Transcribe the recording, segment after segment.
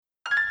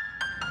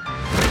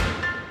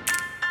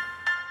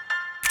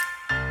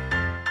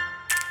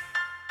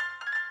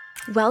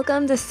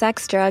Welcome to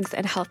Sex, Drugs,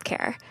 and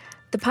Healthcare,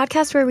 the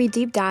podcast where we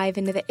deep dive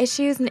into the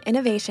issues and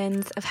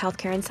innovations of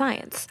healthcare and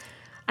science.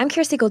 I'm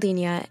Kirsty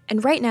Goldenia,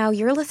 and right now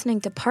you're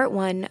listening to part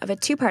one of a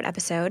two-part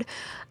episode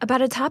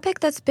about a topic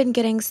that's been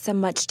getting some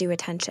much due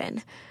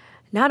attention,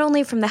 not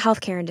only from the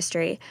healthcare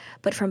industry,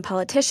 but from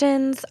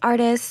politicians,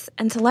 artists,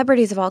 and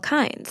celebrities of all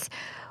kinds,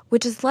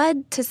 which has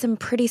led to some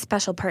pretty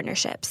special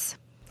partnerships.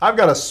 I've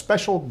got a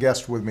special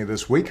guest with me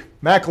this week,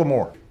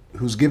 Macklemore,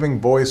 who's giving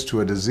voice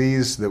to a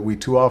disease that we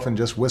too often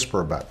just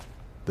whisper about,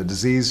 the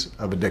disease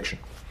of addiction.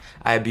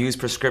 I abused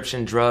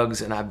prescription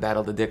drugs and I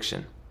battled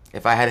addiction.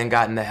 If I hadn't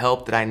gotten the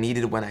help that I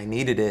needed when I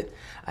needed it,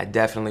 I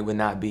definitely would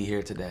not be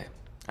here today.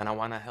 And I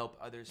want to help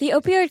others. The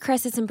opioid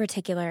crisis in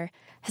particular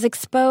has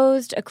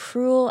exposed a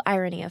cruel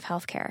irony of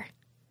healthcare.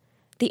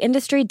 The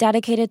industry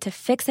dedicated to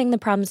fixing the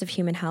problems of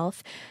human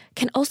health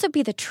can also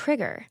be the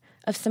trigger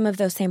of some of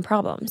those same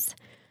problems.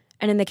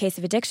 And in the case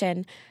of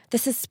addiction,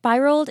 this has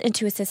spiraled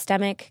into a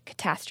systemic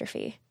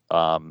catastrophe.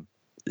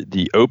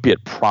 The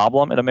opiate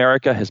problem in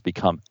America has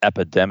become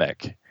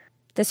epidemic.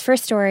 This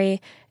first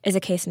story is a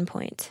case in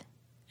point,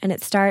 and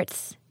it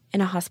starts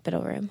in a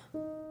hospital room.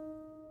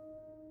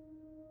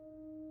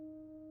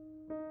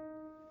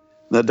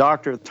 The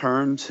doctor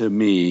turned to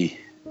me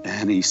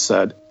and he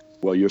said,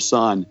 well, your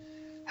son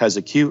has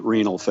acute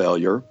renal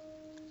failure.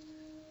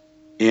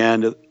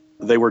 And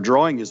they were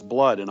drawing his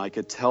blood, and I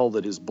could tell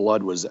that his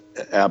blood was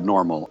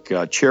abnormal.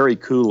 Cherry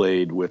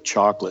Kool-Aid with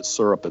chocolate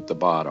syrup at the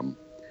bottom.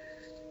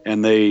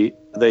 And they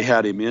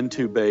had him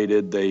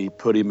intubated. They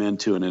put him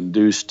into an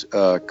induced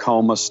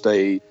coma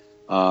state.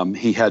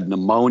 He had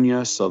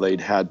pneumonia, so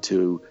they'd had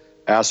to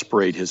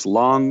aspirate his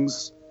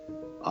lungs.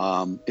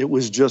 It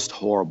was just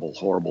horrible,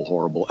 horrible,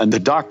 horrible. And the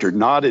doctor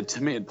nodded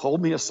to me and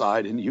pulled me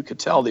aside, and you could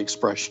tell the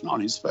expression on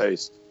his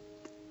face.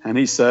 And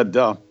he said,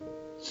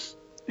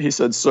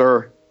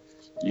 sir,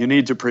 you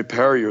need to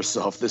prepare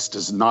yourself. This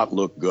does not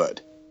look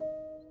good.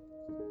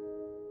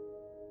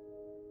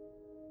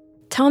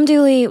 Tom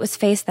Dooley was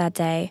faced that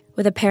day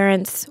with a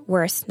parent's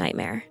worst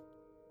nightmare.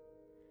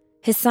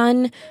 His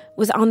son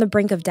was on the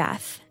brink of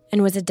death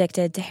and was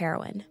addicted to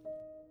heroin.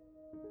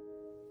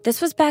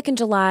 This was back in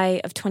July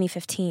of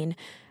 2015,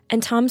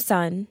 and Tom's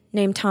son,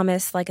 named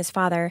Thomas like his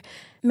father,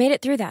 made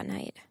it through that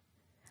night.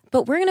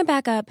 But we're going to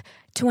back up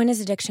to when his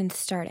addiction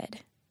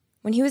started,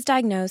 when he was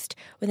diagnosed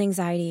with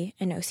anxiety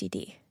and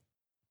OCD.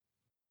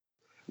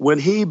 When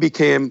he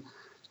became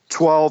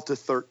 12 to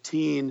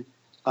 13,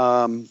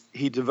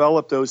 he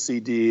developed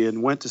OCD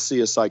and went to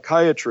see a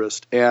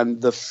psychiatrist.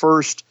 And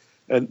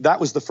that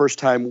was the first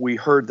time we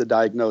heard the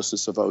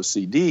diagnosis of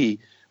OCD.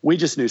 We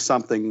just knew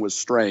something was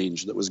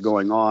strange that was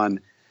going on,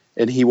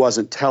 and he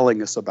wasn't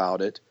telling us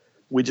about it.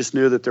 We just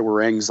knew that there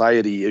were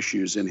anxiety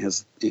issues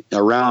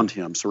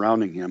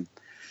surrounding him.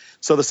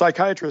 So the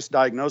psychiatrist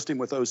diagnosed him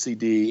with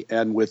OCD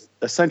and with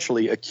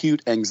essentially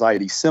acute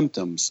anxiety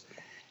symptoms,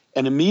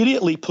 and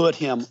immediately put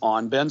him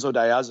on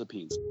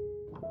benzodiazepines.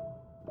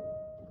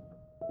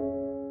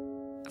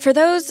 For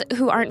those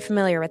who aren't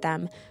familiar with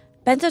them,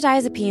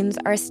 benzodiazepines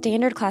are a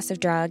standard class of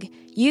drug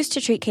used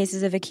to treat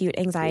cases of acute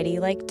anxiety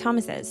like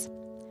Thomas's.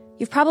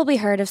 You've probably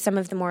heard of some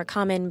of the more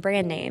common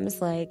brand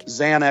names like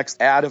Xanax,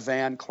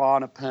 Ativan,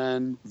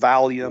 Klonopin,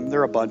 Valium. There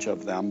are a bunch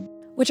of them,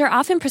 which are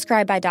often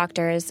prescribed by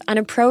doctors on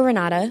a pro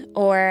rata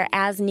or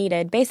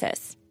as-needed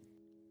basis.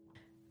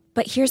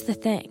 But here's the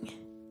thing.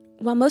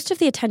 While most of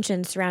the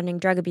attention surrounding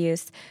drug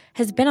abuse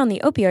has been on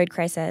the opioid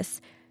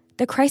crisis,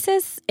 the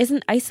crisis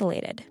isn't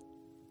isolated.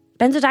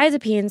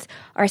 Benzodiazepines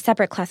are a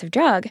separate class of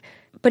drug,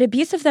 but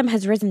abuse of them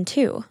has risen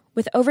too,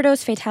 with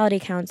overdose fatality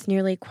counts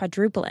nearly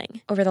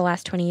quadrupling over the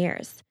last 20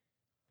 years.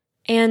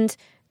 And,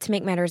 to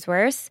make matters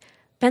worse,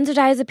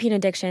 benzodiazepine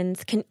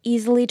addictions can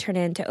easily turn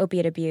into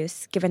opiate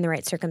abuse given the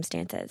right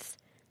circumstances.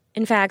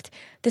 In fact,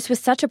 this was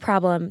such a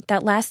problem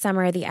that last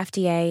summer the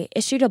FDA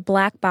issued a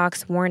black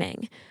box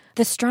warning,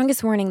 the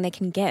strongest warning they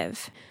can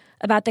give,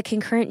 about the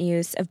concurrent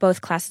use of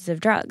both classes of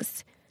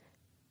drugs.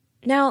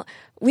 Now,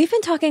 we've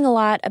been talking a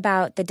lot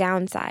about the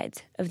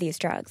downsides of these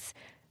drugs,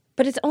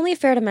 but it's only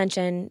fair to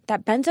mention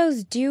that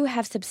benzos do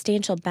have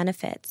substantial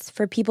benefits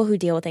for people who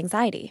deal with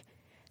anxiety.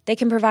 They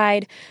can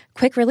provide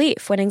quick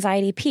relief when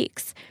anxiety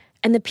peaks,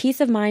 and the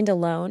peace of mind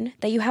alone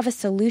that you have a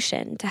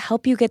solution to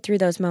help you get through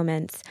those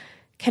moments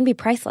can be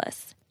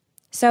priceless.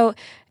 So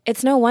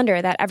it's no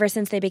wonder that ever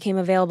since they became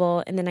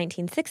available in the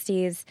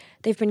 1960s,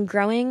 they've been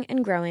growing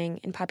and growing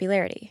in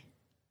popularity.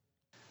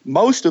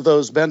 Most of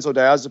those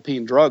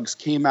benzodiazepine drugs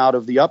came out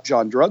of the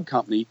Upjohn Drug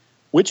Company,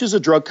 which is a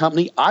drug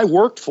company I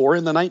worked for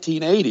in the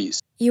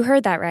 1980s. You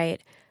heard that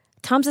right.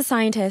 Tom's a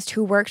scientist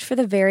who worked for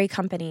the very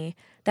company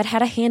that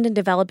had a hand in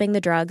developing the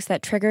drugs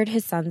that triggered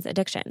his son's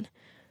addiction.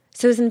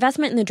 So his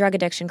investment in the drug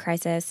addiction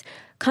crisis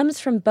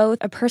comes from both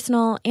a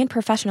personal and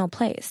professional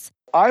place.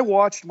 I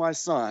watched my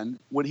son,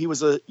 when he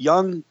was a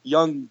young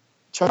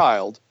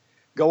child,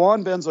 go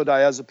on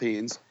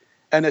benzodiazepines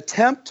and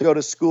attempt to go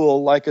to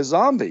school like a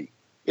zombie.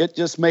 It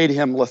just made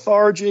him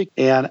lethargic,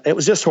 and it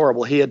was just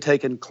horrible. He had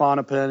taken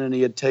Klonopin, and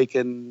he had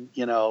taken,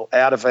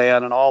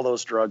 Ativan and all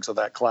those drugs of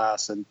that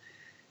class, and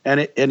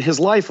And his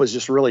life was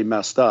just really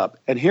messed up.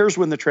 And here's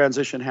when the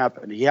transition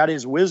happened. He had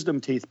his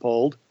wisdom teeth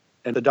pulled,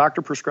 and the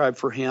doctor prescribed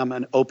for him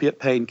an opiate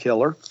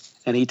painkiller.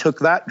 And he took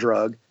that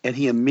drug, and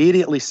he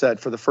immediately said,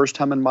 for the first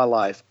time in my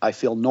life, I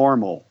feel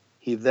normal.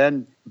 He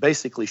then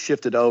basically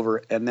shifted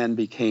over and then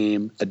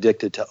became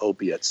addicted to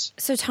opiates.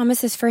 So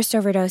Thomas's first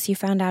overdose you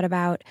found out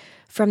about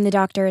from the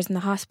doctors in the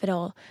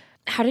hospital.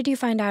 How did you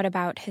find out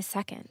about his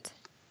second?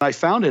 I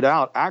found it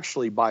out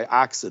actually by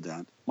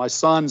accident. My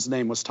son's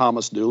name was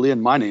Thomas Dooley,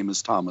 and my name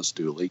is Thomas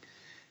Dooley.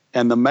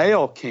 And the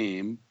mail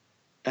came,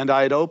 and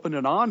I had opened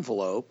an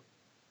envelope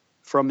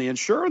from the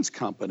insurance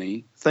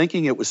company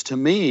thinking it was to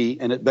me,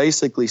 and it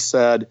basically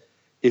said,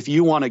 if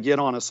you want to get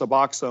on a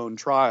Suboxone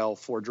trial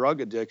for drug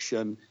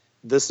addiction,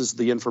 this is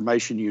the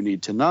information you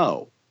need to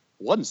know.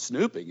 It wasn't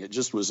snooping. It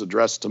just was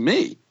addressed to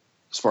me,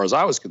 as far as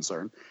I was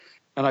concerned.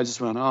 And I just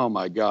went, oh,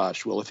 my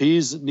gosh. Well, if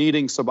he's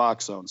needing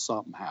Suboxone,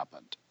 something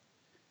happened.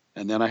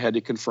 And then I had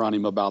to confront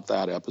him about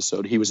that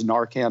episode. He was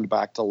Narcaned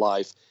back to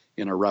life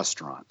in a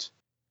restaurant.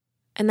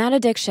 And that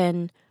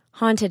addiction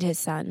haunted his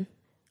son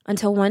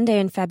until one day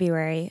in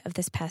February of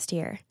this past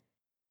year.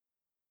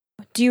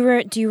 Do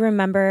you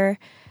remember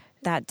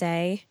that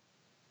day?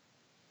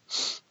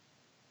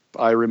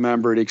 I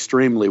remember it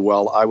extremely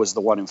well. I was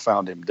the one who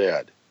found him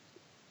dead.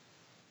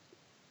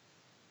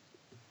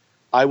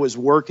 I was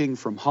working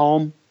from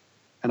home,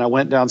 and I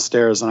went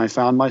downstairs, and I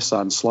found my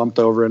son slumped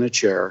over in a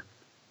chair.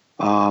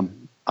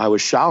 I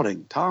was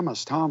shouting,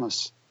 Thomas,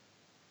 Thomas.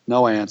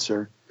 No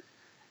answer.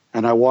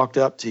 And I walked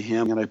up to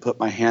him, and I put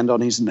my hand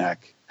on his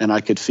neck, and I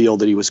could feel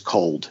that he was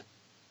cold.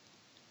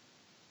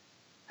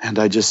 And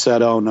I just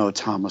said, oh, no,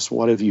 Thomas,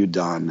 what have you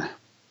done?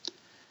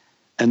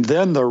 And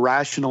then the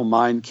rational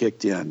mind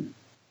kicked in,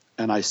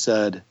 and I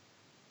said,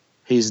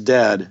 he's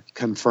dead,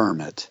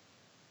 confirm it.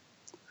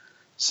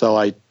 So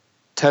I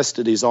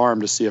tested his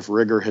arm to see if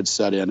rigor had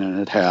set in, and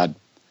it had.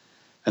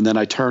 And then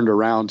I turned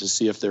around to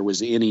see if there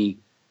was any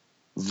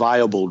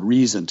viable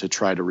reason to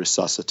try to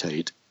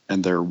resuscitate,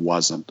 and there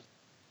wasn't.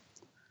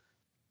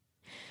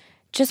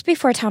 Just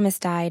before Thomas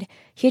died,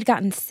 he had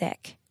gotten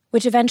sick,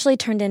 which eventually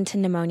turned into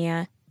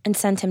pneumonia and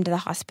sent him to the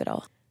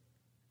hospital.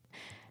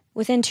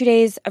 Within 2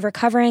 days of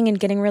recovering and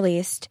getting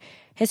released,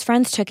 his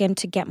friends took him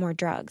to get more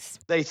drugs.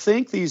 They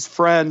think these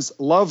friends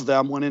love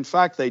them when in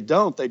fact they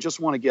don't. They just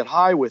want to get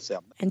high with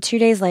them. And 2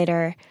 days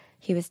later,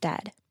 he was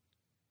dead.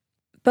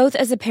 Both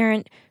as a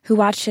parent who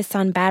watched his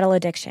son battle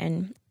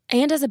addiction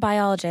and as a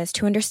biologist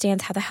who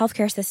understands how the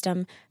healthcare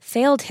system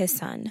failed his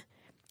son,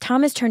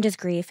 Thomas turned his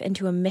grief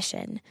into a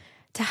mission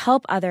to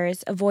help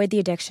others avoid the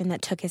addiction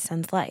that took his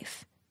son's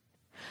life.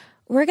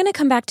 We're going to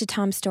come back to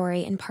Tom's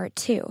story in part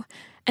 2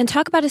 and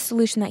talk about a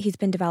solution that he's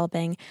been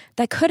developing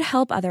that could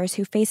help others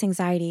who face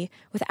anxiety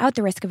without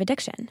the risk of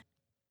addiction.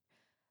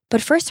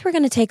 But first, we're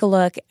going to take a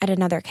look at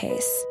another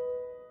case.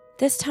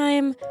 This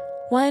time,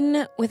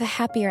 one with a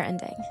happier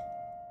ending.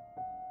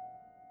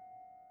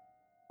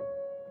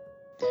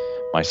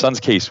 My son's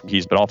case,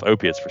 he's been off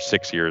opiates for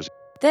 6 years.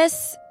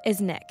 This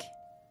is Nick.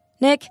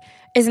 Nick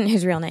isn't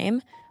his real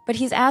name, but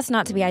he's asked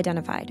not to be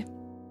identified.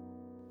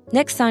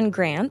 Nick's son,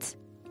 Grant,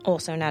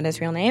 also not his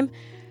real name,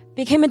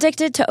 became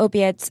addicted to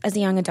opiates as a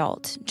young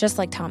adult, just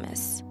like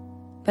Thomas.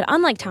 But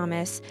unlike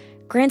Thomas,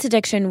 Grant's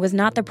addiction was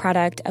not the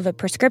product of a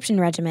prescription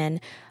regimen,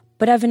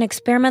 but of an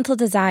experimental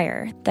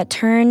desire that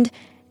turned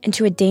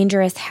into a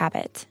dangerous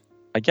habit.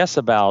 I guess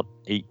about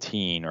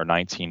 18 or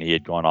 19, he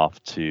had gone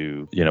off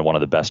to, one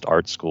of the best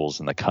art schools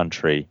in the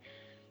country.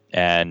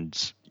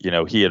 And,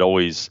 he had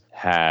always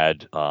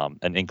had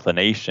an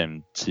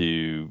inclination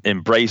to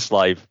embrace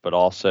life, but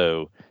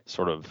also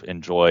sort of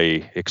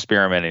enjoy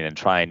experimenting and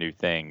trying new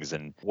things.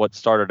 And what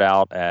started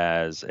out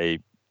as a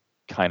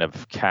kind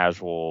of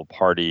casual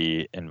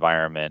party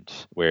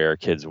environment where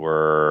kids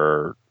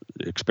were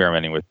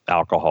experimenting with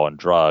alcohol and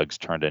drugs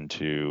turned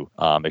into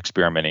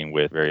experimenting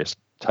with various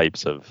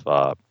types of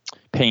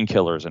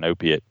painkillers and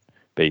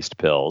opiate-based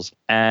pills.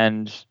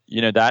 And,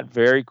 that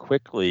very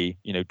quickly,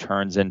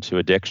 turns into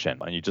addiction.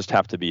 And you just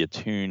have to be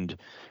attuned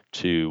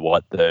to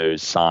what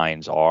those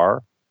signs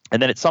are.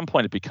 And then at some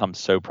point it becomes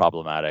so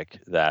problematic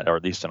that, or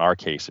at least in our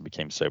case, it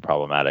became so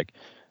problematic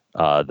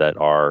that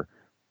our,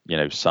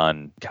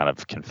 son kind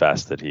of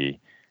confessed that he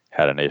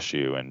had an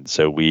issue. And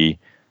so we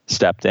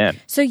stepped in.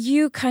 So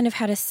you kind of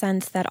had a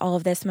sense that all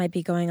of this might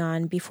be going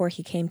on before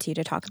he came to you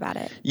to talk about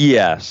it.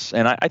 Yes.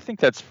 And I think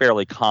that's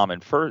fairly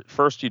common.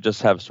 First, you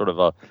just have sort of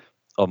a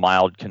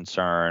mild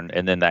concern,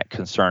 and then that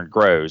concern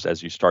grows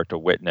as you start to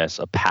witness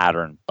a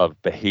pattern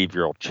of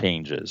behavioral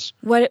changes.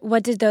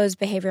 What did those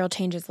behavioral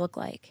changes look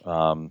like?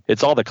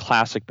 It's all the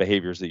classic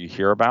behaviors that you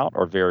hear about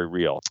are very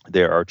real.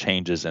 There are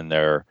changes in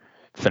their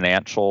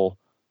financial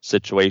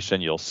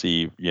situation. You'll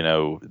see,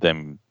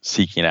 them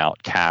seeking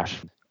out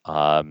cash.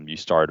 You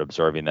start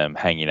observing them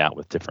hanging out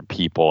with different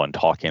people and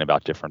talking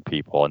about different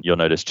people. And you'll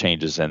notice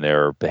changes in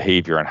their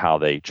behavior and how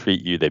they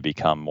treat you. They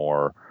become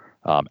more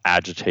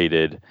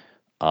agitated,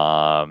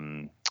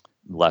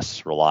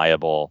 less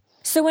reliable.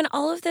 So when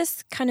all of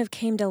this kind of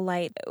came to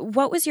light,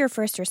 what was your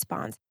first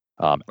response?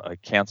 I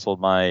canceled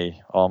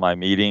all my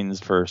meetings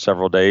for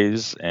several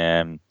days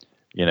and,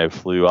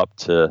 flew up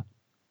to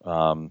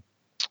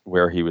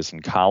where he was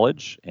in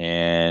college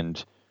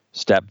and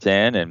stepped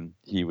in, and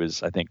he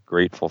was, I think,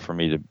 grateful for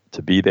me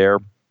to be there.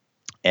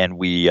 And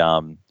we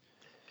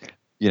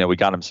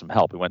got him some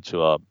help. We went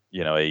to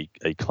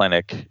a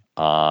clinic.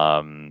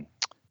 And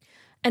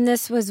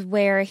this was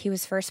where he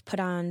was first put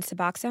on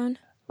Suboxone?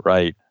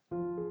 Right.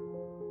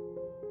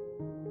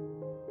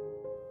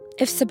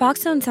 If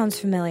Suboxone sounds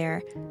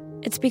familiar,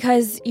 it's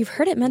because you've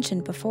heard it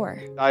mentioned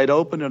before. I had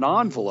opened an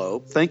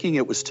envelope thinking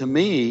it was to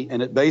me,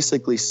 and it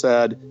basically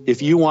said,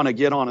 if you want to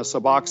get on a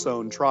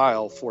Suboxone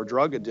trial for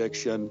drug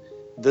addiction,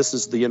 this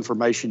is the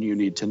information you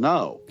need to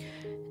know.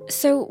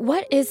 So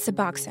what is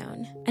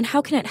Suboxone, and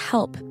how can it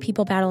help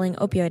people battling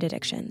opioid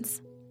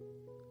addictions?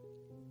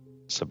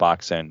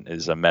 Suboxone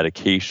is a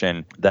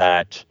medication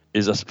that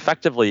is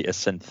effectively a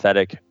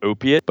synthetic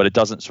opiate, but it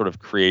doesn't sort of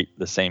create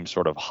the same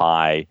sort of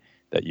high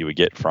that you would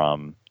get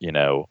from,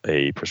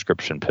 a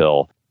prescription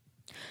pill.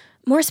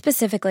 More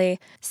specifically,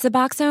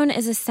 Suboxone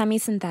is a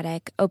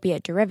semi-synthetic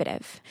opiate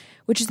derivative,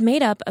 which is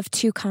made up of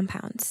two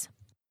compounds.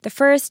 The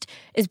first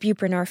is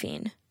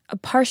buprenorphine, a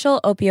partial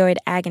opioid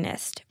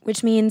agonist,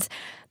 which means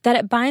that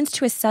it binds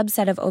to a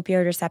subset of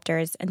opioid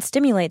receptors and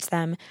stimulates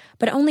them,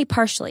 but only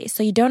partially,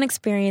 so you don't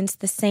experience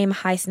the same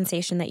high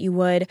sensation that you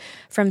would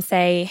from,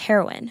 say,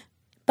 heroin.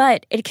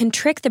 But it can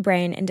trick the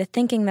brain into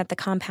thinking that the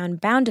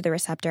compound bound to the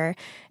receptor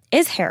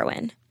is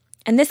heroin,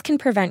 and this can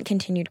prevent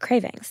continued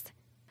cravings.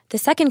 The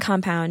second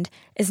compound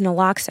is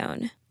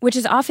naloxone, which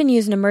is often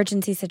used in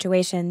emergency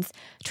situations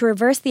to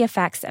reverse the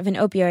effects of an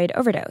opioid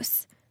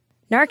overdose.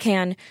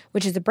 Narcan,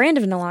 which is a brand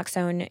of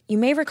naloxone, you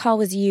may recall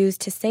was used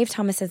to save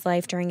Thomas's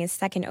life during his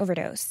second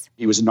overdose.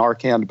 He was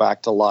Narcaned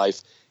back to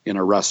life in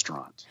a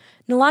restaurant.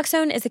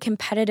 Naloxone is a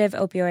competitive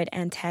opioid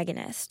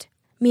antagonist,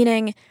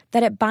 meaning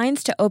that it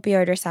binds to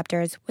opioid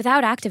receptors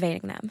without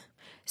activating them.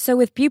 So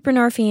with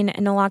buprenorphine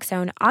and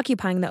naloxone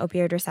occupying the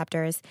opioid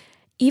receptors,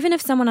 even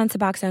if someone on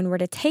Suboxone were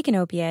to take an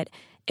opiate,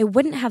 it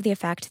wouldn't have the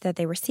effect that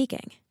they were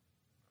seeking.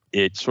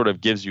 It sort of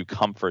gives you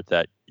comfort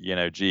that,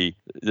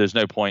 there's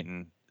no point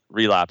in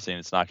relapsing.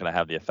 It's not going to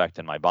have the effect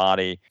in my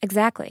body.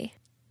 Exactly.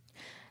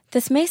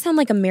 This may sound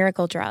like a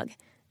miracle drug,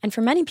 and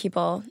for many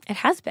people, it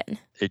has been.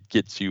 It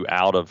gets you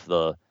out of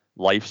the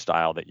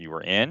lifestyle that you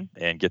were in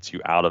and gets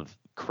you out of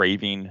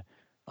craving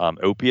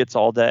opiates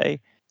all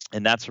day.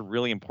 And that's a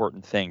really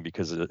important thing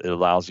because it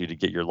allows you to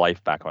get your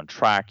life back on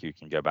track. You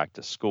can go back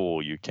to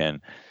school. You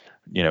can,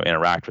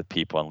 interact with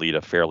people and lead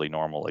a fairly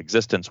normal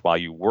existence while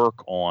you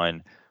work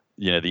on,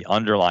 the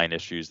underlying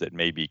issues that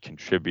may be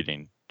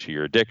contributing to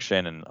your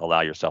addiction and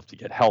allow yourself to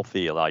get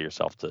healthy, allow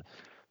yourself to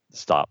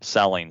stop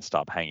selling,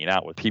 stop hanging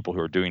out with people who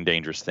are doing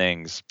dangerous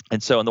things.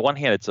 And so on the one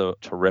hand, it's a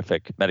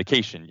terrific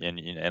medication.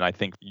 And I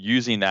think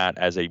using that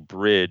as a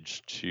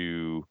bridge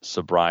to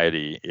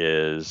sobriety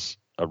is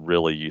a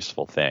really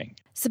useful thing.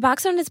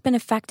 Suboxone has been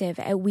effective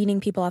at weaning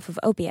people off of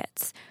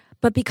opiates,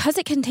 but because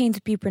it contains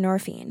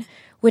buprenorphine,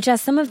 which has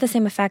some of the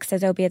same effects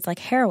as opiates like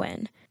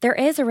heroin, there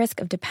is a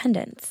risk of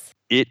dependence.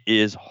 It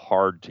is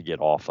hard to get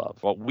off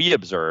of. What we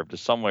observed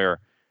is somewhere,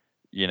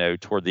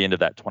 toward the end of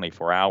that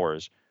 24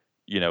 hours,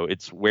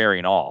 it's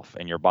wearing off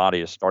and your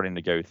body is starting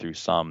to go through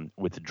some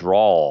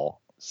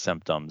withdrawal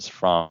symptoms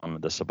from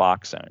the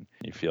Suboxone.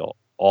 You feel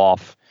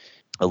off,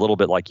 a little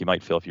bit like you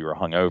might feel if you were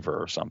hungover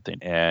or something.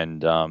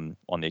 And on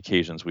the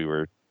occasions we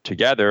were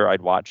together,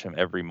 I'd watch him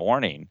every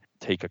morning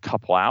take a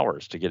couple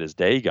hours to get his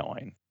day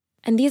going.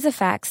 And these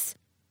effects,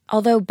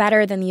 although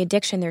better than the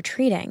addiction they're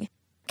treating,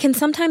 can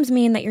sometimes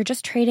mean that you're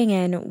just trading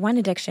in one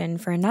addiction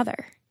for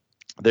another.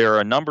 There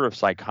are a number of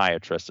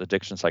psychiatrists,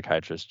 addiction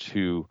psychiatrists,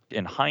 who,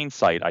 in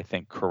hindsight, I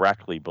think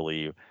correctly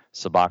believe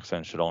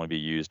Suboxone should only be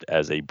used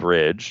as a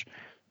bridge.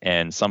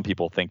 And some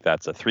people think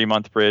that's a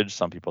 3-month bridge.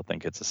 Some people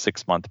think it's a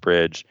 6-month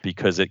bridge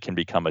because it can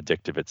become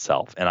addictive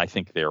itself. And I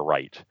think they're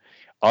right.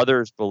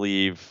 Others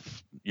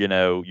believe,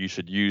 you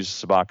should use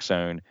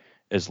Suboxone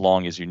as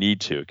long as you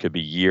need to. It could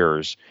be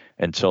years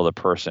until the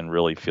person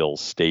really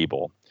feels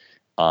stable.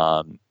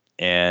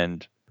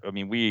 And I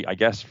mean, I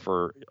guess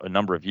for a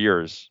number of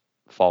years,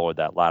 followed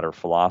that latter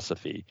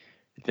philosophy,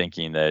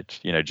 thinking that,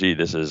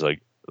 this is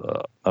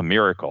a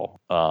miracle.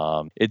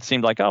 It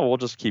seemed like, we'll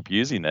just keep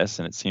using this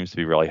and it seems to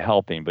be really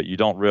helping, but you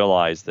don't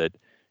realize that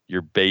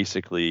you're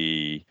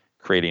basically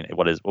creating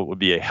what would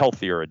be a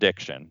healthier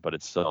addiction, but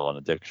it's still an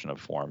addiction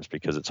of forms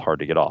because it's hard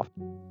to get off.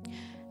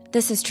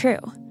 This is true.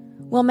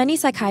 While many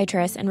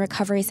psychiatrists and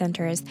recovery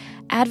centers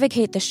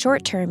advocate the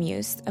short-term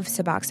use of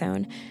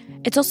Suboxone,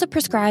 it's also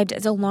prescribed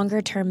as a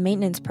longer-term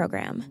maintenance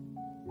program.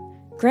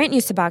 Grant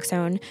used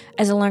Suboxone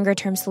as a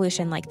longer-term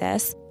solution like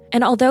this,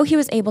 and although he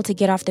was able to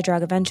get off the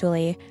drug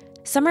eventually,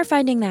 some are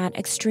finding that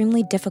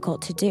extremely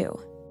difficult to do.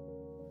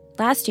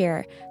 Last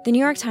year, the New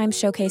York Times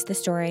showcased the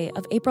story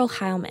of April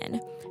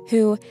Heilman,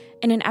 who,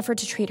 in an effort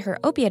to treat her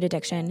opiate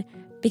addiction,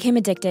 became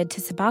addicted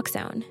to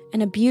Suboxone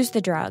and abused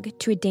the drug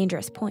to a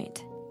dangerous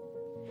point.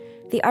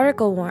 The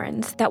article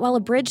warns that while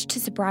a bridge to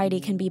sobriety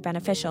can be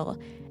beneficial,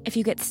 if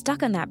you get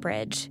stuck on that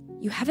bridge,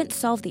 you haven't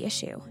solved the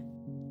issue.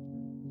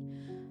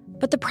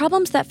 But the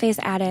problems that face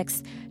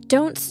addicts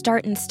don't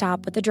start and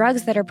stop with the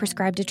drugs that are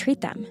prescribed to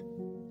treat them.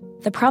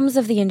 The problems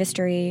of the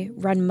industry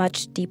run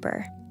much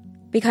deeper.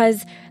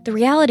 Because the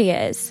reality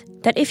is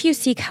that if you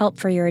seek help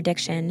for your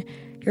addiction,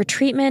 your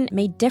treatment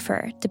may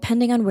differ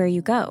depending on where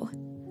you go.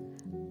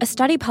 A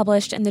study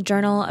published in the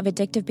Journal of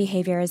Addictive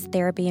Behaviors,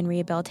 Therapy and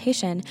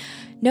Rehabilitation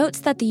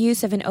notes that the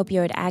use of an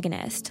opioid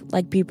agonist,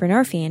 like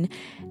buprenorphine,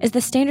 is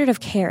the standard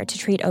of care to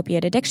treat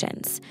opiate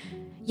addictions.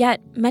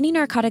 Yet, many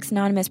Narcotics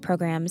Anonymous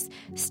programs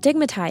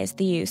stigmatize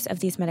the use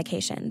of these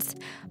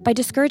medications by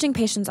discouraging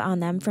patients on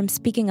them from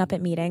speaking up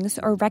at meetings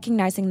or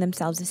recognizing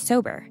themselves as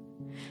sober.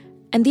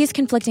 And these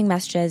conflicting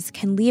messages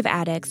can leave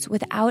addicts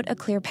without a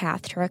clear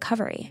path to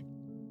recovery.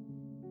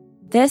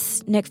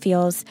 This, Nick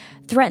feels,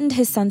 threatened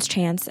his son's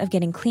chance of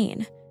getting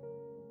clean.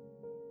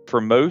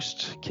 For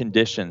most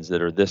conditions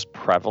that are this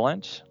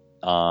prevalent,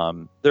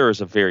 there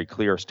is a very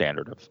clear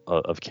standard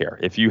of care.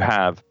 If you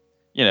have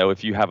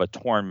a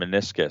torn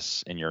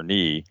meniscus in your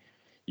knee,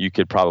 you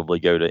could probably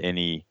go to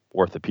any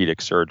orthopedic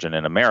surgeon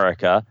in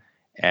America,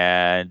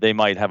 and they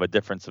might have a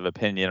difference of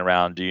opinion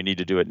around, do you need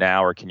to do it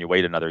now or can you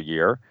wait another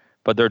year?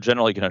 But they're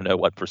generally going to know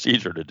what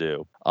procedure to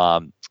do.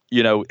 And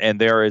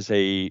there is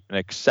an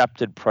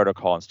accepted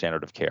protocol and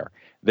standard of care.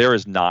 There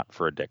is not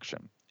for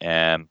addiction.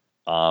 And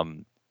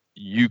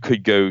you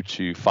could go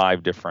to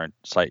 5 different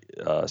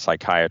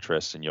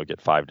psychiatrists and you'll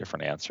get 5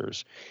 different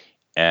answers.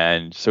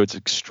 And so it's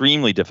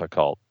extremely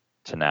difficult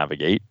to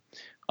navigate.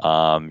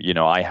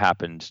 I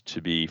happened to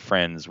be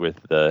friends with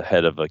the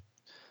head of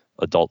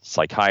adult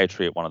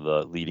psychiatry at one of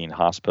the leading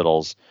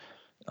hospitals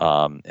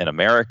in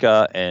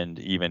America. And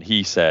even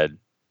he said,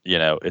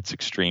 it's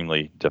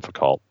extremely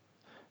difficult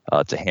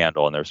to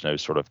handle, and there's no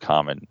sort of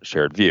common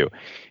shared view.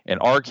 In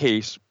our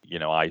case,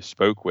 I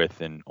spoke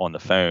with on the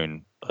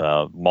phone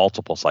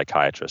multiple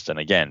psychiatrists, and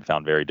again,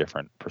 found very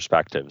different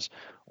perspectives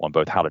on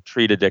both how to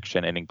treat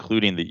addiction and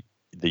including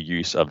the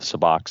use of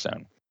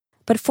Suboxone.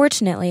 But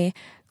fortunately,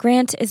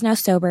 Grant is now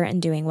sober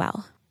and doing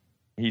well.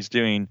 He's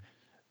doing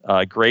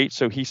great.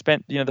 So he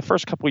spent, the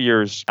first couple of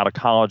years out of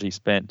college, he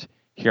spent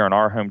here in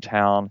our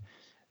hometown.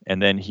 And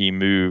then he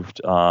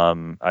moved,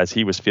 as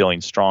he was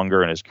feeling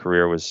stronger and his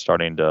career was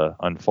starting to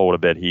unfold a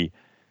bit, he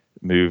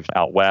moved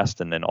out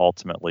west and then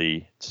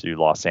ultimately to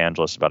Los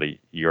Angeles about a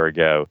year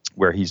ago,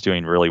 where he's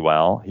doing really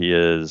well. He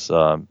is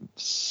a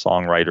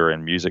songwriter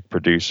and music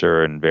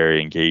producer and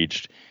very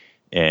engaged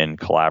in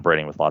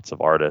collaborating with lots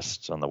of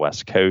artists on the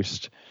West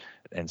Coast.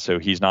 And so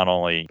he's not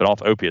only been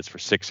off opiates for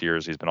 6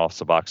 years, he's been off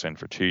Suboxone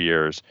for 2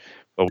 years.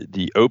 But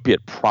the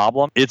opiate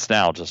problem, it's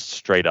now just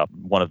straight up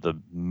one of the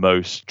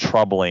most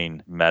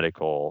troubling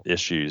medical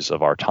issues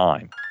of our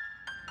time.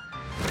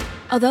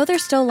 Although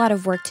there's still a lot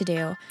of work to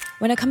do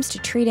when it comes to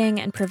treating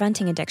and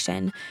preventing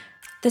addiction,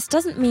 this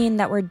doesn't mean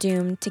that we're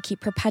doomed to keep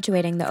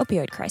perpetuating the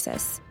opioid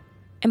crisis.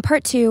 In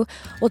Part 2,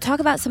 we'll talk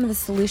about some of the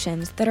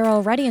solutions that are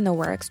already in the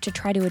works to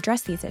try to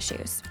address these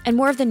issues, and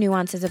more of the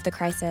nuances of the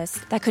crisis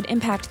that could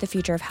impact the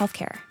future of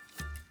healthcare.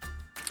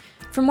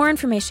 For more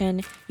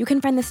information, you can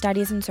find the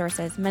studies and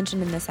sources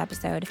mentioned in this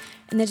episode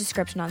in the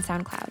description on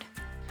SoundCloud.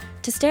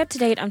 To stay up to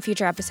date on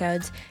future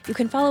episodes, you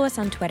can follow us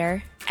on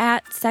Twitter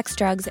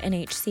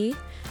 @SexDrugsNHC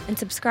and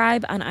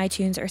subscribe on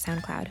iTunes or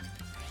SoundCloud.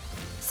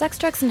 Sex,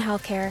 Drugs, and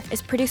Healthcare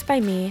is produced by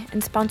me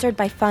and sponsored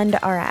by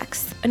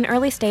FundRx, an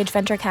early-stage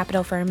venture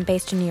capital firm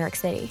based in New York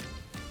City.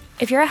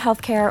 If you're a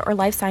healthcare or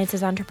life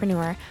sciences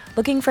entrepreneur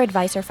looking for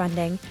advice or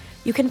funding,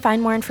 you can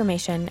find more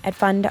information at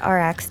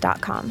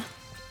fundrx.com.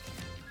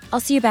 I'll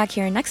see you back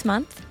here next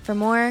month for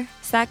more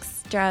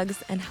sex,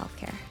 drugs, and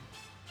healthcare.